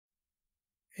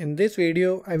In this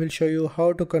video, I will show you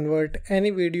how to convert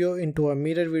any video into a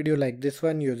mirror video like this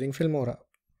one using Filmora.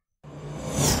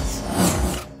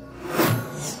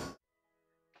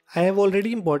 I have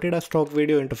already imported a stock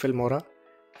video into Filmora.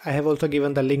 I have also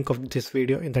given the link of this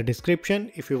video in the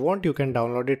description. If you want, you can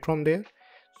download it from there.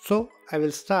 So I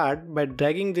will start by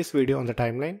dragging this video on the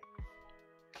timeline.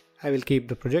 I will keep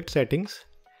the project settings.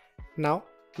 Now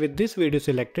with this video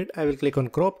selected, I will click on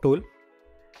crop tool.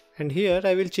 And here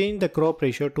I will change the crop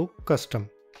ratio to custom.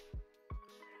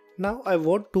 Now I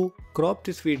want to crop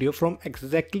this video from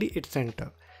exactly its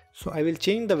center. So I will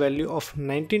change the value of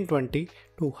 1920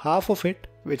 to half of it,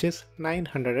 which is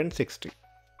 960.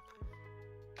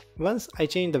 Once I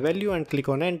change the value and click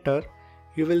on enter,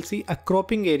 you will see a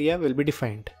cropping area will be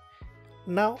defined.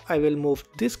 Now I will move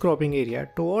this cropping area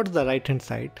towards the right hand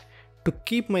side to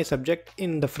keep my subject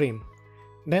in the frame.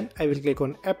 Then I will click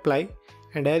on apply.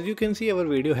 And as you can see, our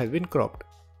video has been cropped.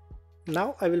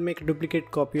 Now I will make a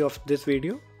duplicate copy of this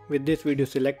video. With this video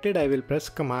selected, I will press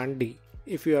Command D.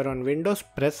 If you are on Windows,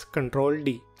 press Ctrl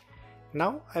D.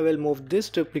 Now I will move this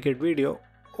duplicate video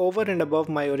over and above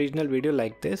my original video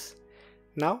like this.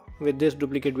 Now with this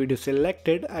duplicate video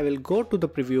selected, I will go to the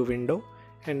preview window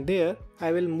and there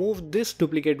I will move this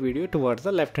duplicate video towards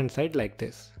the left hand side like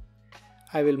this.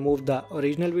 I will move the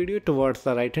original video towards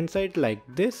the right hand side like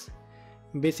this.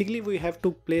 Basically, we have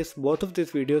to place both of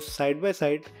these videos side by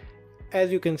side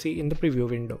as you can see in the preview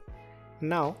window.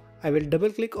 Now I will double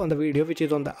click on the video which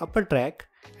is on the upper track,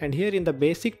 and here in the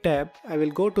basic tab I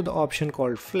will go to the option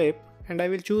called flip and I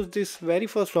will choose this very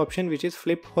first option, which is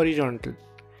flip horizontal.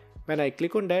 When I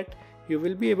click on that, you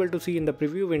will be able to see in the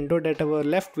preview window that our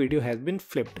left video has been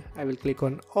flipped. I will click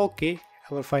on OK.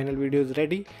 Our final video is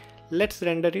ready. Let's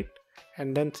render it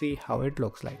and then see how it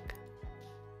looks like.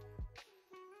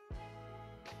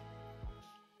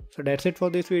 So that's it for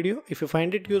this video. If you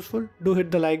find it useful, do hit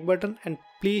the like button and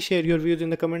please share your views in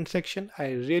the comment section. I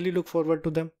really look forward to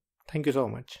them. Thank you so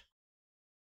much.